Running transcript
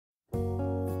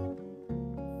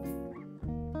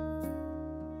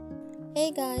Hey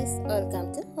guys,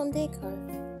 welcome to Home Decor.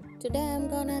 Today I'm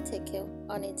gonna take you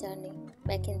on a journey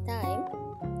back in time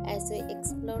as we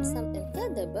explore some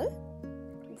incredible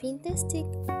vintage chic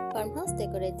farmhouse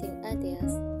decorating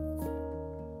ideas.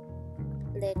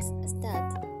 Let's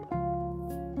start.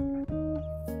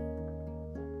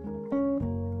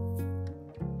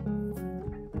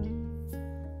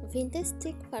 Vintage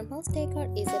chic farmhouse decor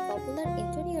is a popular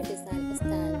interior design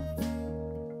style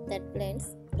that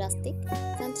blends rustic,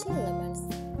 country elements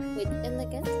with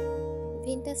elegant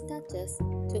vintage touches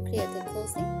to create a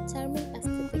cozy, charming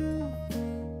aesthetic.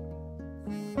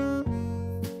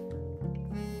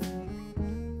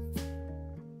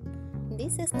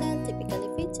 This style typically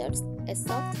features a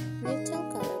soft, neutral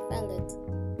color palette,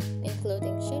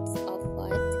 including shades of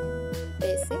white,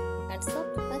 basic, and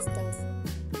soft pastels,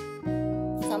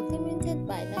 complemented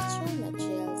by natural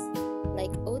materials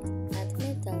like wood and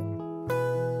metal.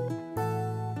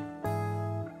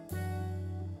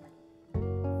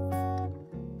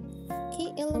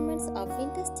 Key elements of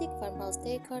vintage chic farmhouse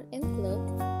decor include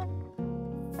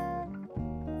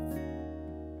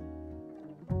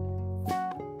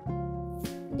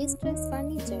distressed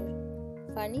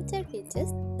furniture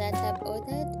pieces that have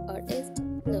weathered or aged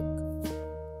look,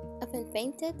 often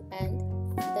painted and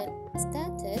then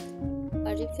started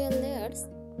or refill layers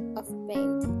of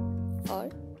paint or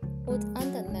wood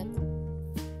underneath,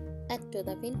 add to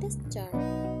the vintage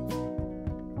charm.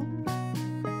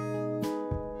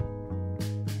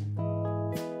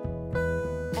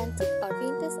 Antique or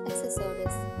vintage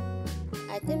accessories.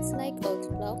 Items like old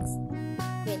clocks,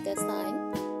 vintage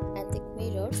sign, antique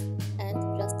mirrors,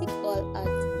 and rustic wall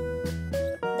art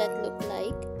that look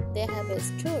like they have a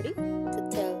story to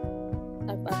tell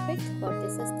are perfect for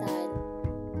this style.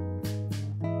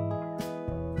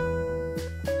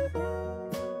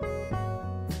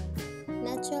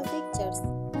 Natural textures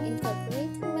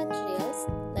incorporating materials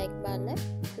like burlap,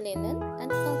 linen,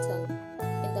 and cotton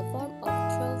in the form of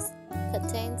throws,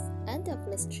 curtains, and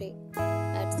upholstery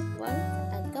adds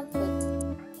warmth and comfort.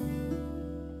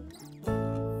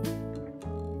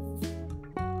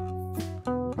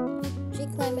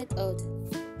 Climate oud.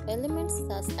 Elements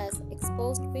such as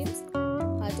exposed beams,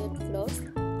 hardwood floors,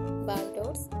 barn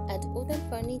doors, and wooden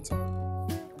furniture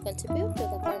contribute to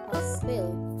the farmhouse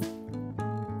feel.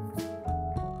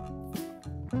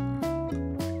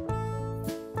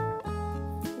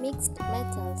 Mixed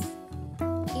metals.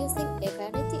 Using a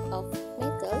variety of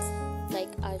metals like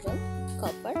iron,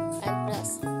 copper, and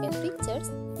brass in pictures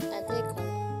and decor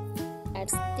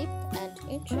adds depth and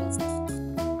interest.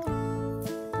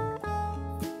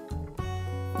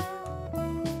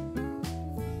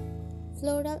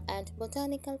 Floral and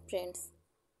botanical prints.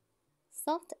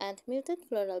 Soft and muted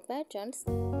floral patterns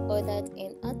weathered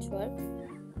in artwork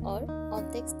or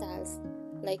on textiles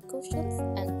like cushions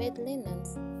and bed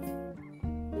linens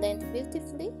blend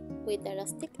beautifully with the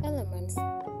rustic elements.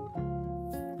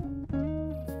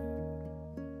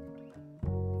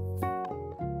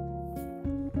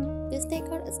 This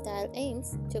decor style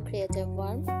aims to create a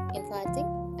warm,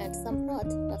 inviting, and somewhat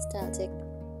nostalgic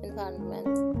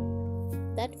environment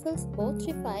that feels both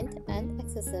refined and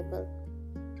accessible,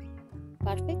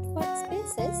 perfect for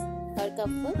spaces where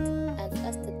comfort and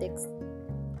aesthetics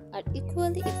are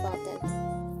equally important.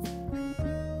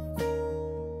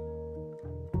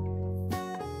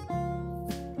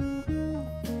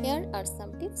 Here are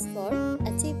some tips for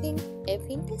achieving a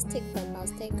vintage chic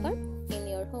farmhouse decor in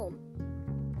your home.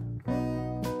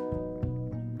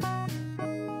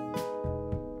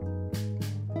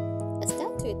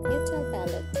 Start with neutral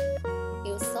palette.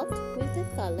 Use soft muted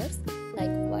colors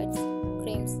like whites,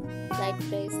 creams, light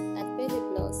grays, and baby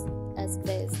blues as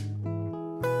base.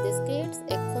 This creates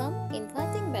a calm,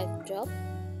 inviting backdrop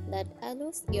that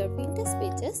allows your vintage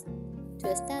pieces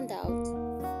to stand out.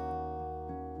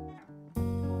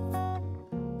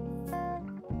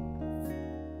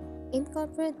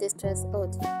 Incorporate distressed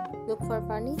wood. Look for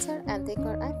furniture and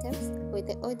decor items with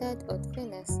a weathered wood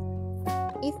finish.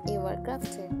 If you are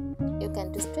crafty, you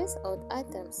can distress wood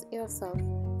items yourself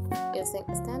using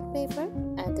sandpaper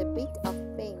and a bit of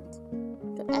paint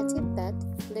to achieve that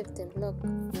lived-in look.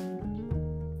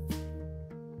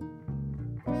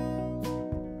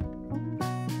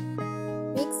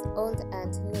 Mix old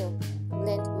and new.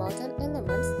 Blend modern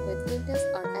elements with vintage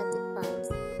or antique finds.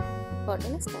 For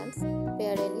instance,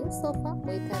 pair a new sofa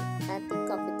with an antique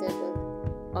coffee table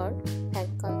or hang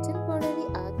contemporary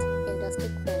art in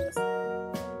rustic frames.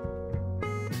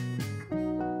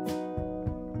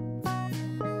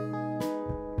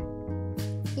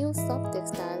 Use soft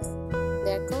textiles.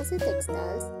 They are cozy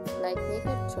textiles like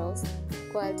knitted throws,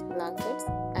 quilt blankets,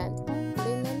 and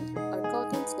linen or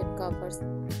cotton slipcovers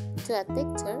to to add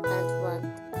texture and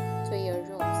warmth to your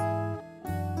rooms.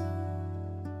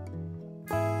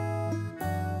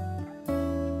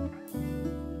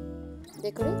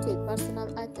 Decorate with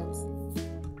personal items.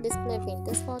 Display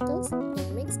vintage photos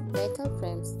in mixed metal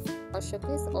frames or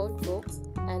showcase old books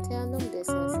and heirloom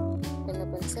dishes in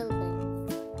open shelving.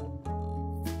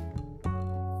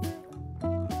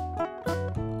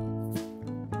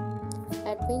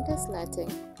 Add vintage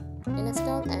lighting.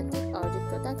 Install antique or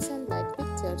reproduction light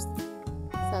fixtures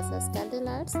such as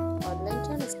candlelights or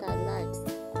lantern-style lights.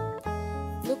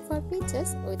 Look for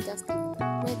pieces with rustic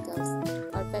metals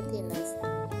or patinas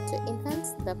to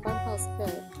enhance the farmhouse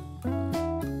feel.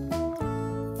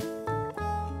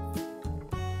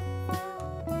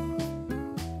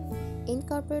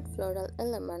 Incorporate floral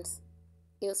elements.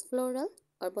 Use floral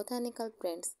or botanical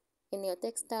prints in your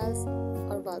textiles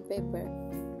or wallpaper.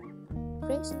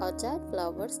 Fresh or dried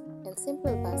flowers in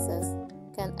simple vases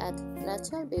can add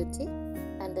natural beauty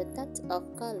and a touch of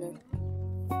color.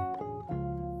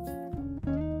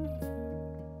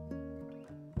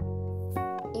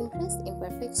 Embrace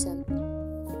imperfection.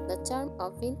 The charm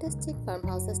of vintage chic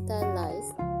farmhouse style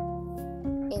lies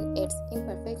in its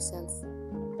imperfections.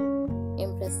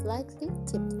 Embrace slightly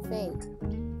chipped paint,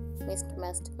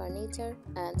 mismatched furniture,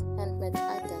 and handmade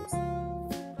items,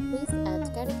 which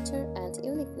add character and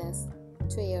uniqueness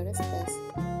to your space.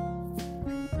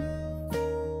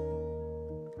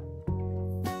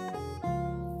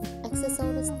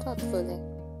 Accessories thoughtfully.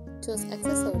 Choose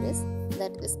accessories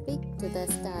that speak to the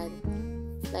style,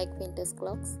 like vintage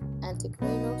clocks, antique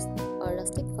mirrors, or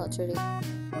rustic pottery.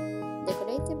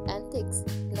 Decorative antiques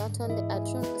not only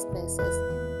adorn spaces,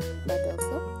 but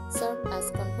also serve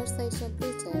as conversation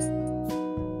pieces.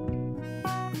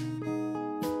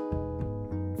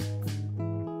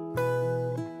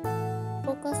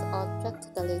 Focus on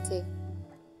practicality.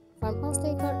 Farmhouse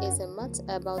decor is much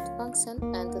about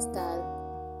function and style.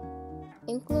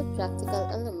 Include practical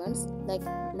elements like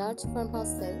large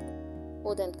farmhouse sink,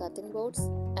 wooden cutting boards,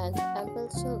 and ample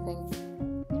shelving,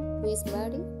 which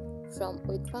vary from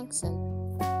with function.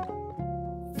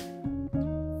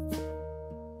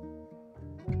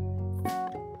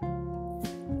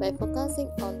 By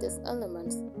focusing on these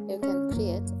elements, you can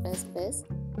create a space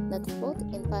that is both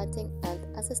inviting and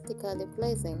aesthetically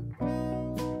pleasing,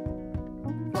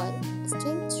 while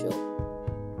staying true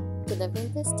to the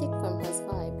vintage chic farmhouse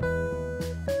vibe.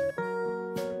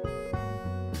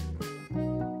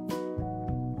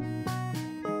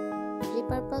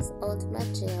 Repurpose old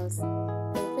materials.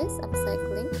 Embrace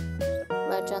upcycling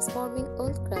by transforming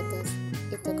old cradles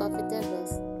into coffee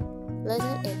tables,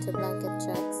 leather into blanket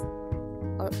tracks,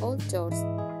 or old doors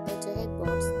into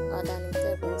headboards or dining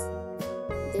tables.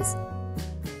 These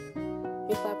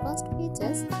repurposed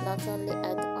pieces not only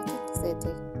add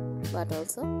authenticity but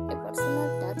also a personal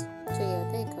touch to your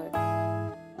decor.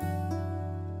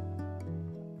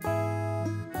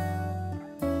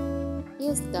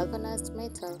 Use galvanized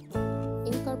metal.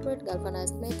 Incorporate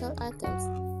galvanized metal items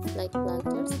like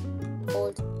planters,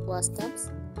 old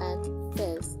washtubs, and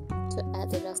pails to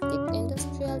add a rustic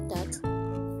industrial touch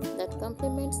that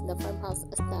complements the farmhouse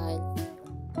style.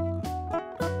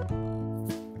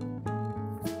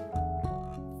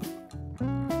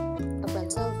 Open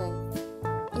shelving.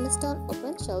 Install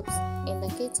open shelves in the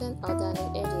kitchen or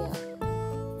dining area.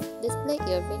 Display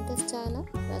your vintage china,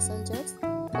 mason jars,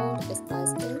 old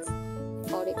spice tins,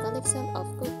 or a collection of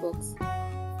cookbooks.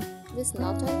 This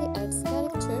not only adds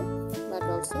character but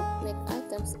also makes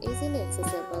items easily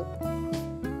accessible,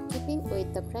 keeping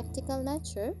with the practical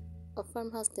nature of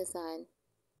farmhouse design.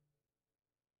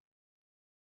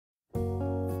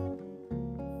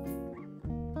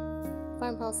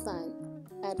 Farmhouse sign.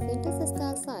 Add vintage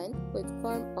style sign with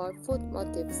farm or food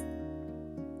motifs,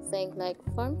 saying like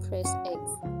farm fresh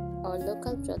eggs or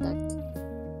local product,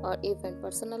 or even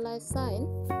personalized sign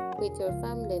with your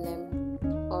family name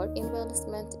or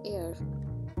embellishment here.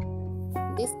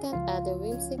 This can add a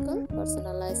whimsical,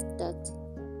 personalized touch.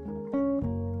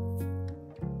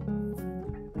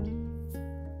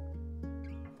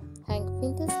 Hang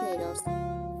vintage mirrors.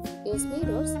 Use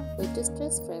mirrors with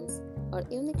distressed frames or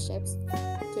unique shapes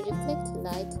to reflect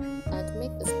light and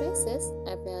make spaces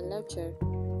appear larger.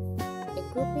 A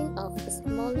grouping of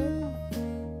smaller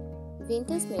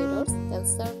vintage mirrors can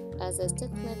serve as a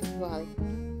statement wall.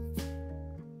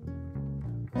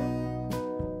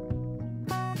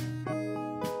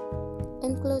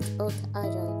 Include oak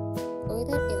iron,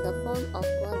 whether in the form of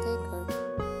wall decor,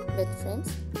 bed frames,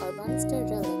 or banister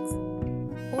railings.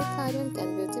 Oak iron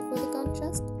can beautifully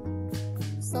contrast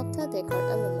softer decor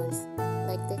elements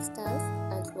like textiles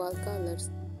and wall colors.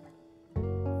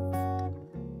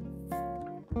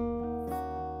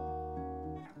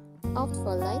 opt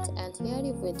for light and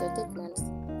airy window treatments.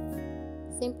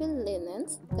 Simple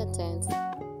linens, curtains,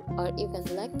 or even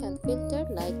black can filter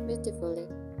light beautifully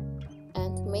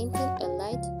and maintain a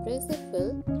light, breezy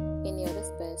feel in your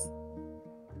space.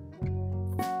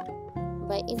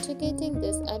 By integrating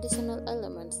these additional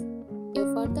elements, you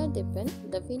further deepen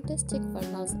the vintage chic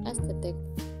farmhouse aesthetic,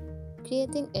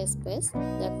 creating a space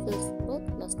that feels both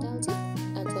nostalgic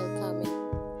and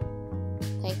welcoming.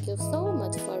 Thank you so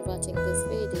much for watching this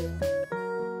video.